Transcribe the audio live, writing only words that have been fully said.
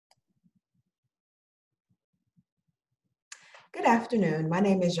Good afternoon. My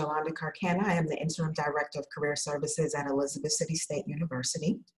name is Yolanda Carcana. I am the Interim Director of Career Services at Elizabeth City State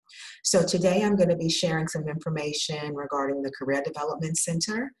University. So today I'm going to be sharing some information regarding the Career Development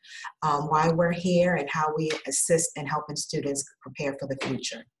Center, why we're here, and how we assist in helping students prepare for the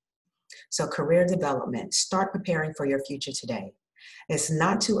future. So career development, start preparing for your future today. It's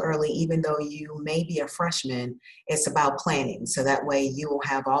not too early, even though you may be a freshman. It's about planning. So that way you will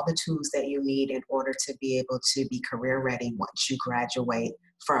have all the tools that you need in order to be able to be career ready once you graduate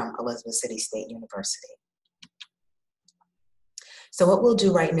from Elizabeth City State University. So what we'll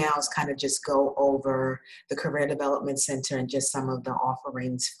do right now is kind of just go over the Career Development Center and just some of the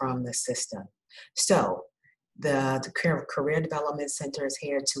offerings from the system. So the Career Development Center is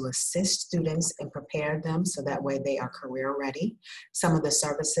here to assist students and prepare them so that way they are career ready. Some of the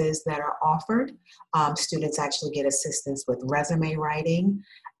services that are offered, students actually get assistance with resume writing,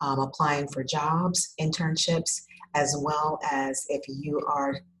 applying for jobs, internships, as well as if you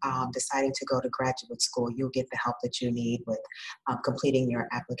are deciding to go to graduate school, you'll get the help that you need with completing your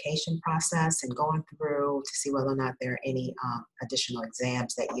application process and going through to see whether or not there are any additional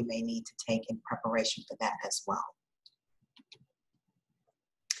exams that you may need to take in preparation for that as well.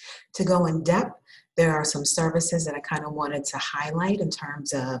 To go in depth, there are some services that I kind of wanted to highlight in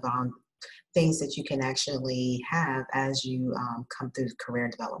terms of things that you can actually have as you come through the Career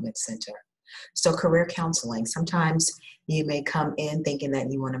Development Center. So career counseling, sometimes you may come in thinking that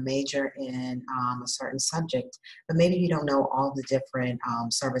you want to major in a certain subject, but maybe you don't know all the different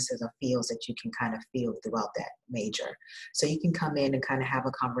services or fields that you can kind of feel throughout that major. So you can come in and kind of have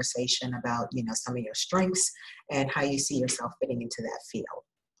a conversation about, some of your strengths and how you see yourself fitting into that field.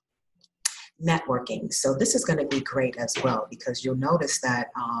 Networking. So this is going to be great as well, because you'll notice that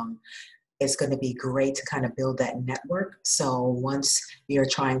it's going to be great to kind of build that network. So once you're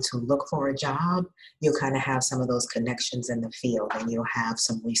trying to look for a job, you'll kind of have some of those connections in the field and you'll have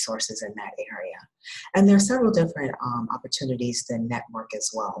some resources in that area. And there are several different opportunities to network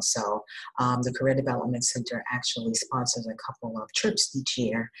as well. So the Career Development Center actually sponsors a couple of trips each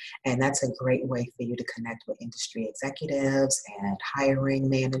year. And that's a great way for you to connect with industry executives and hiring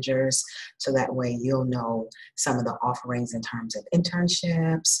managers. So that way you'll know some of the offerings in terms of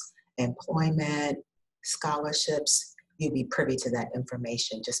internships, employment, scholarships. You'll be privy to that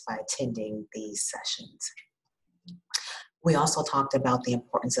information just by attending these sessions. We also talked about the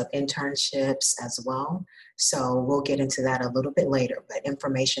importance of internships as well. So we'll get into that a little bit later, but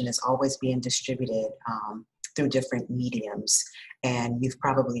information is always being distributed through different mediums, and you've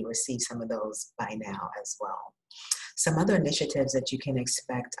probably received some of those by now as well. Some other initiatives that you can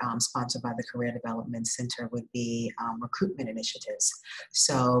expect sponsored by the Career Development Center would be recruitment initiatives.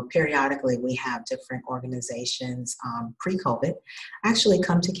 So periodically we have different organizations pre-COVID actually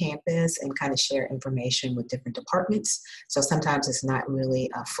come to campus and kind of share information with different departments. So sometimes it's not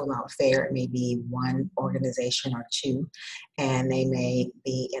really a full-out fair. It may be one organization or two, and they may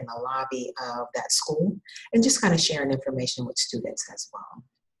be in the lobby of that school and just kind of sharing information with students as well.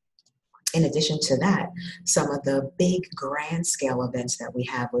 In addition to that, some of the big grand scale events that we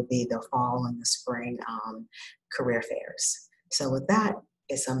have would be the fall and the spring career fairs. So with that,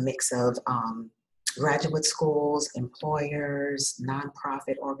 it's a mix of graduate schools, employers,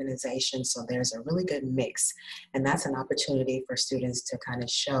 nonprofit organizations. So there's a really good mix. And that's an opportunity for students to kind of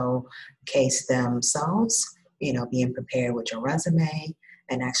showcase themselves, being prepared with your resume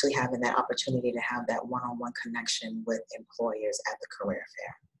and actually having that opportunity to have that one-on-one connection with employers at the career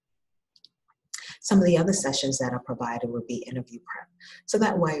fair. Some of the other sessions that are provided would be interview prep. So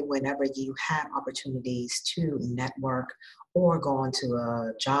that way, whenever you have opportunities to network or go on to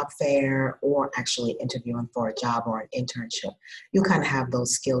a job fair or actually interviewing for a job or an internship, you kind of have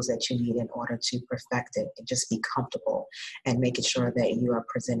those skills that you need in order to perfect it and just be comfortable and making sure that you are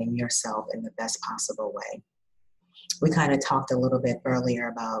presenting yourself in the best possible way. We kind of talked a little bit earlier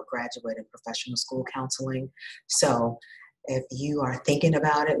about graduate and professional school counseling. So if you are thinking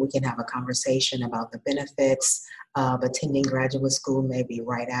about it, we can have a conversation about the benefits of attending graduate school, maybe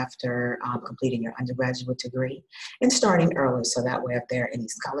right after completing your undergraduate degree, and starting early. So that way, if there are any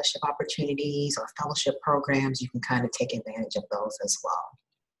scholarship opportunities or fellowship programs, you can kind of take advantage of those as well.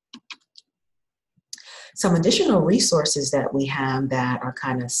 Some additional resources that we have that are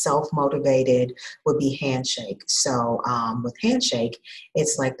kind of self-motivated would be Handshake. So with Handshake,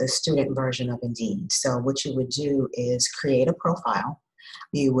 it's like the student version of Indeed. So what you would do is create a profile,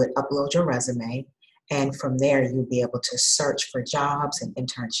 you would upload your resume, and from there you'll be able to search for jobs and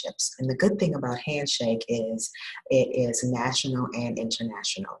internships. And the good thing about Handshake is it is national and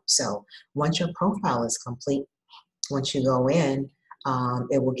international. So once your profile is complete, once you go in,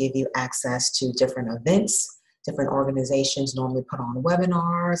 it will give you access to different events Different organizations normally put on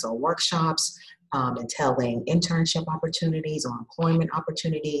webinars or workshops entailing internship opportunities or employment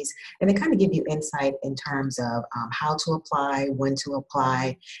opportunities. And they kind of give you insight in terms of how to apply, when to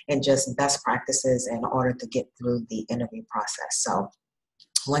apply, and just best practices in order to get through the interview process. So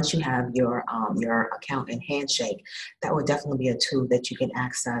once you have your account in Handshake, that would definitely be a tool that you can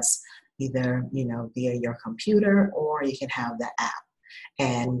access either, via your computer, or you can have the app.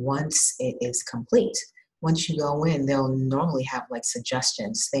 And once it is complete, once you go in, they'll normally have like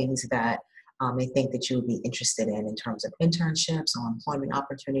suggestions, things that they think that you would be interested in terms of internships or employment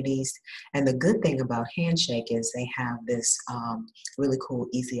opportunities. And the good thing about Handshake is they have this really cool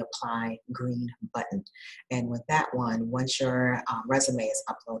Easy Apply green button. And with that one, once your resume is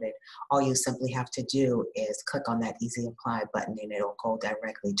uploaded, all you simply have to do is click on that Easy Apply button and it'll go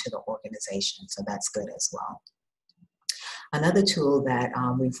directly to the organization. So that's good as well. Another tool that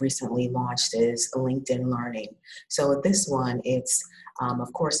we've recently launched is LinkedIn Learning. So with this one, it's,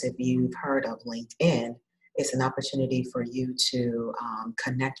 of course, if you've heard of LinkedIn, it's an opportunity for you to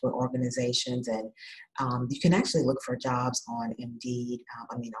connect with organizations, and you can actually look for jobs on Indeed,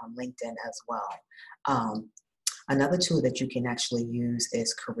 on LinkedIn as well. Another tool that you can actually use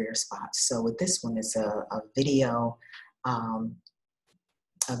is Career Spots. So with this one, it's a video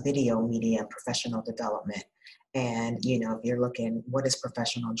media professional development. And, if you're looking, what is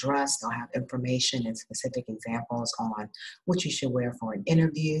professional dress? They'll have information and specific examples on what you should wear for an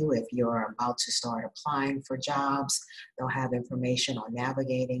interview. If you're about to start applying for jobs, they'll have information on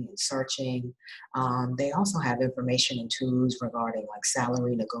navigating and searching. They also have information and tools regarding like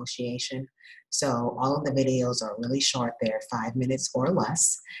salary negotiation. So all of the videos are really short. They're 5 minutes or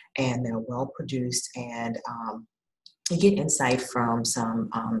less, and they're well produced, and you get insight from some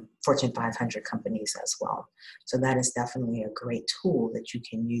Fortune 500 companies as well. So that is definitely a great tool that you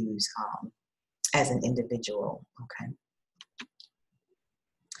can use as an individual, okay?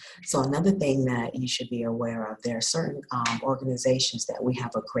 So another thing that you should be aware of, there are certain organizations that we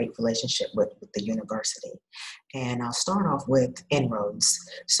have a great relationship with the university. And I'll start off with En-ROADS.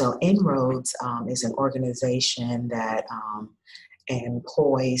 So En-ROADS is an organization that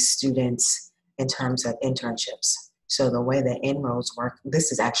employs students in terms of internships. So the way that En-ROADS work,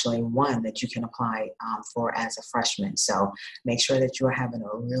 this is actually one that you can apply for as a freshman. So make sure that you are having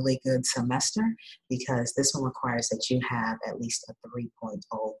a really good semester, because this one requires that you have at least a 3.0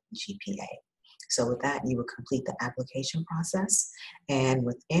 GPA. So with that, you would complete the application process. And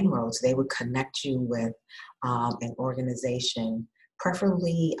with En-ROADS, they would connect you with an organization,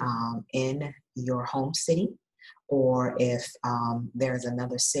 preferably in your home city, or if there's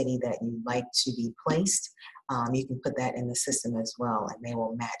another city that you'd like to be placed, you can put that in the system as well, and they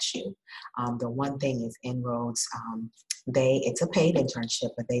will match you. The one thing is En-ROADS, it's a paid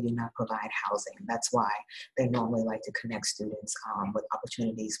internship, but they do not provide housing. That's why they normally like to connect students with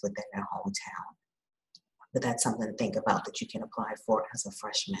opportunities within their hometown. But that's something to think about that you can apply for as a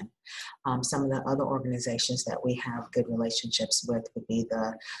freshman. Some of the other organizations that we have good relationships with would be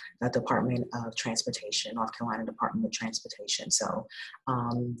the Department of Transportation, North Carolina Department of Transportation. So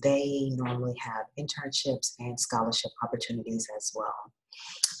they normally have internships and scholarship opportunities as well.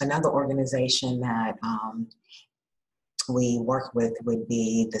 Another organization that we work with would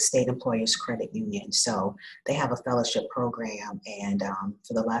be the State Employers Credit Union. So they have a fellowship program, and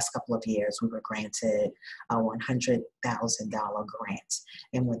for the last couple of years, we were granted a $100,000 grant.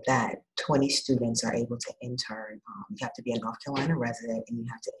 And with that, 20 students are able to intern. You have to be a North Carolina resident, and you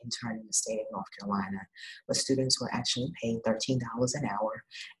have to intern in the state of North Carolina. But students were actually paid $13 an hour,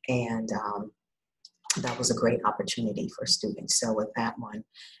 and that was a great opportunity for students. So with that one,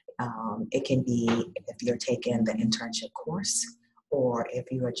 it can be if you're taking the internship course, or if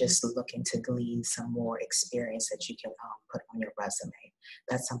you are just looking to glean some more experience that you can put on your resume.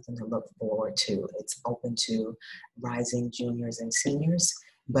 That's something to look forward to. It's open to rising juniors and seniors,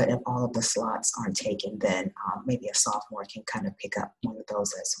 but if all of the slots aren't taken, then maybe a sophomore can kind of pick up one of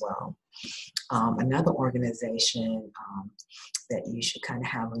those as well. Another organization that you should kind of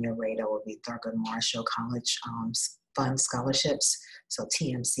have on your radar would be Thurgood Marshall College Fund Scholarships, so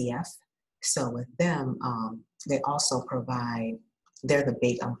TMCF. So with them, they also provide, they're the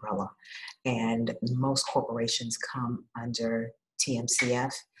big umbrella, and most corporations come under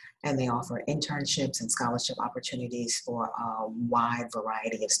TMCF, and they offer internships and scholarship opportunities for a wide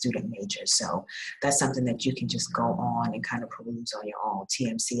variety of student majors. So that's something that you can just go on and kind of peruse on your own,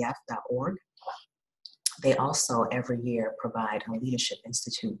 tmcf.org. They also every year provide a leadership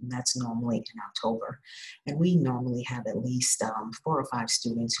institute, and that's normally in October. And we normally have at least 4 or 5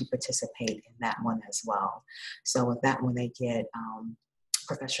 students who participate in that one as well. So with that one, they get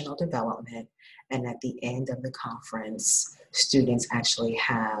professional development, and at the end of the conference, students actually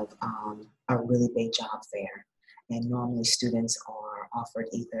have a really big job fair. And normally students are offered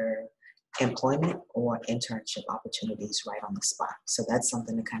either employment or internship opportunities right on the spot. So that's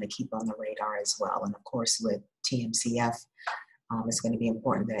something to kind of keep on the radar as well. And of course, with TMCF, it's going to be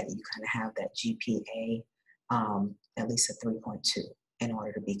important that you kind of have that GPA at least a 3.2 in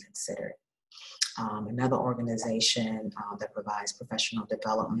order to be considered. Another organization that provides professional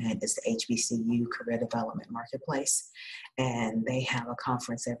development is the HBCU Career Development Marketplace, and they have a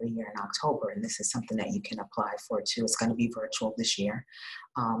conference every year in October, and this is something that you can apply for too. It's going to be virtual this year,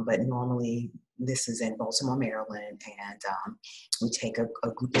 but normally this is in Baltimore, Maryland, and we take a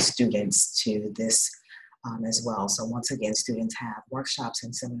group of students to this as well. So once again, students have workshops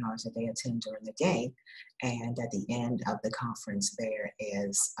and seminars that they attend during the day. And at the end of the conference, there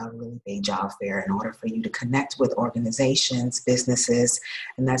is a really big job fair in order for you to connect with organizations, businesses,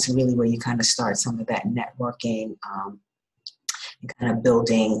 and that's really where you kind of start some of that networking and kind of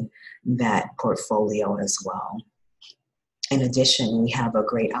building that portfolio as well. In addition, we have a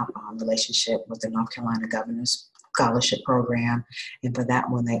great relationship with the North Carolina Governor's Scholarship Program, and for that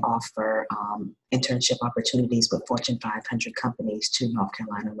one, they offer internship opportunities with Fortune 500 companies to North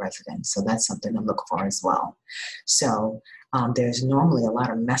Carolina residents. So that's something to look for as well. So there's normally a lot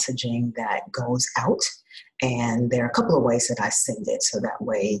of messaging that goes out, and there are a couple of ways that I send it. So that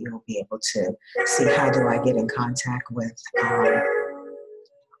way you'll be able to see how do I get in contact with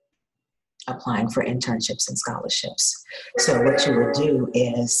applying for internships and scholarships. So what you would do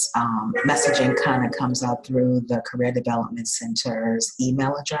is messaging kind of comes out through the Career Development Center's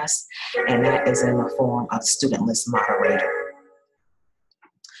email address, and that is in the form of student list moderator.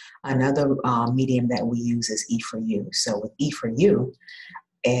 Another medium that we use is E4U. So with E4U,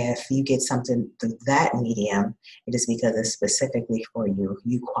 if you get something through that medium, it is because it's specifically for you.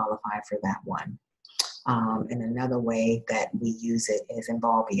 You qualify for that one. And another way that we use it is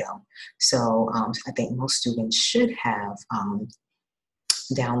Involvio. So I think most students should have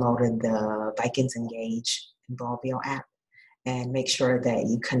downloaded the Vikings Engage Involvio app, and make sure that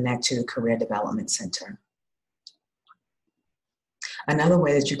you connect to the Career Development Center. Another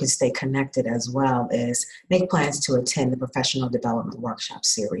way that you can stay connected as well is make plans to attend the Professional Development Workshop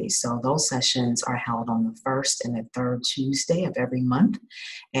Series. So those sessions are held on the first and the third Tuesday of every month.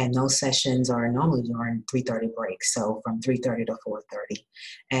 And those sessions are normally during 3:30 breaks, so from 3:30 to 4:30.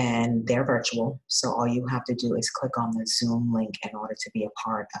 And they're virtual, so all you have to do is click on the Zoom link in order to be a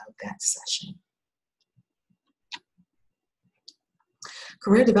part of that session.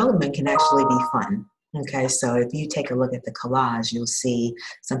 Career development can actually be fun. Okay, so if you take a look at the collage, you'll see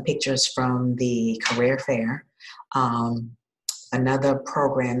some pictures from the career fair. Another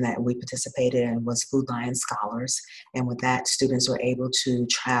program that we participated in was Food Lion Scholars. And with that, students were able to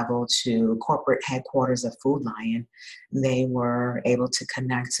travel to corporate headquarters of Food Lion. They were able to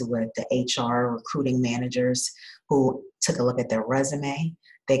connect with the HR recruiting managers who took a look at their resume.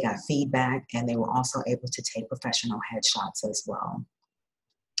 They got feedback, and they were also able to take professional headshots as well.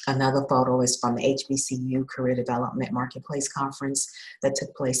 Another photo is from the HBCU Career Development Marketplace Conference that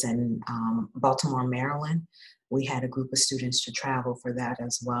took place in Baltimore, Maryland. We had a group of students to travel for that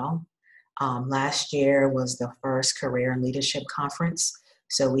as well. Last year was the first Career and Leadership Conference.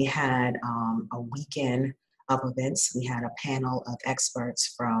 So we had a weekend of events. We had a panel of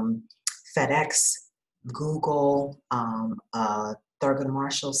experts from FedEx, Google, a Thurgood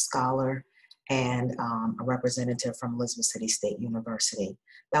Marshall scholar, and a representative from Elizabeth City State University.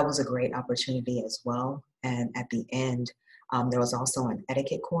 That was a great opportunity as well. And at the end, there was also an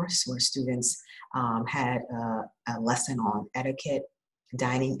etiquette course where students had a lesson on etiquette,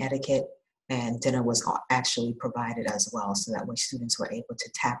 dining etiquette, and dinner was actually provided as well. So that way students were able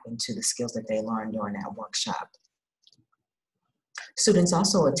to tap into the skills that they learned during that workshop. Students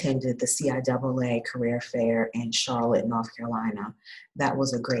also attended the CIAA Career Fair in Charlotte, North Carolina. That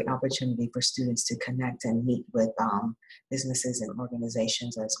was a great opportunity for students to connect and meet with businesses and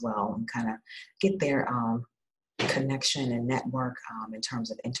organizations as well, and kind of get their connection and network in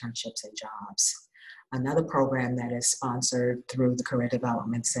terms of internships and jobs. Another program that is sponsored through the Career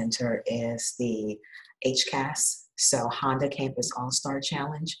Development Center is the HCAS, so Honda Campus All-Star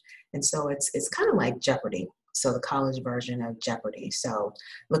Challenge. And so it's kind of like Jeopardy. So the college version of Jeopardy. So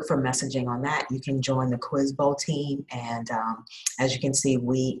look for messaging on that. You can join the Quiz Bowl team. And as you can see,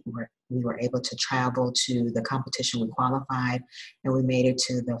 we were able to travel to the competition. We qualified, and we made it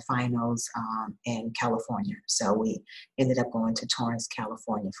to the finals in California. So we ended up going to Torrance,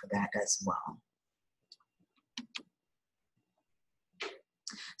 California for that as well.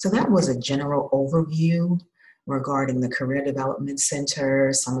 So that was a general overview regarding the Career Development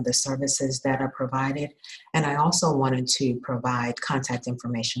Center, some of the services that are provided. And I also wanted to provide contact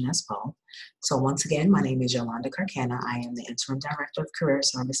information as well. So once again, my name is Yolanda Carcana. I am the Interim Director of Career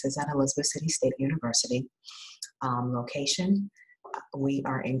Services at Elizabeth City State University. Location, we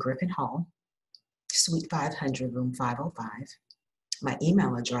are in Griffin Hall, Suite 500, room 505. My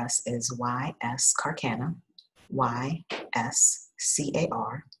email address is yscarcana,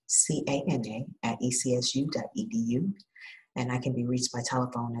 yscarcana at ecsu.edu. And I can be reached by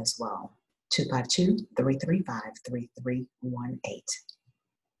telephone as well, 252-335-3318.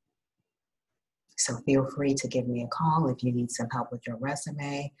 So feel free to give me a call if you need some help with your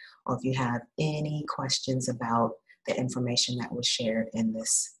resume, or if you have any questions about the information that was shared in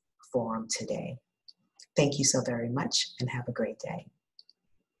this forum today. Thank you so very much and have a great day.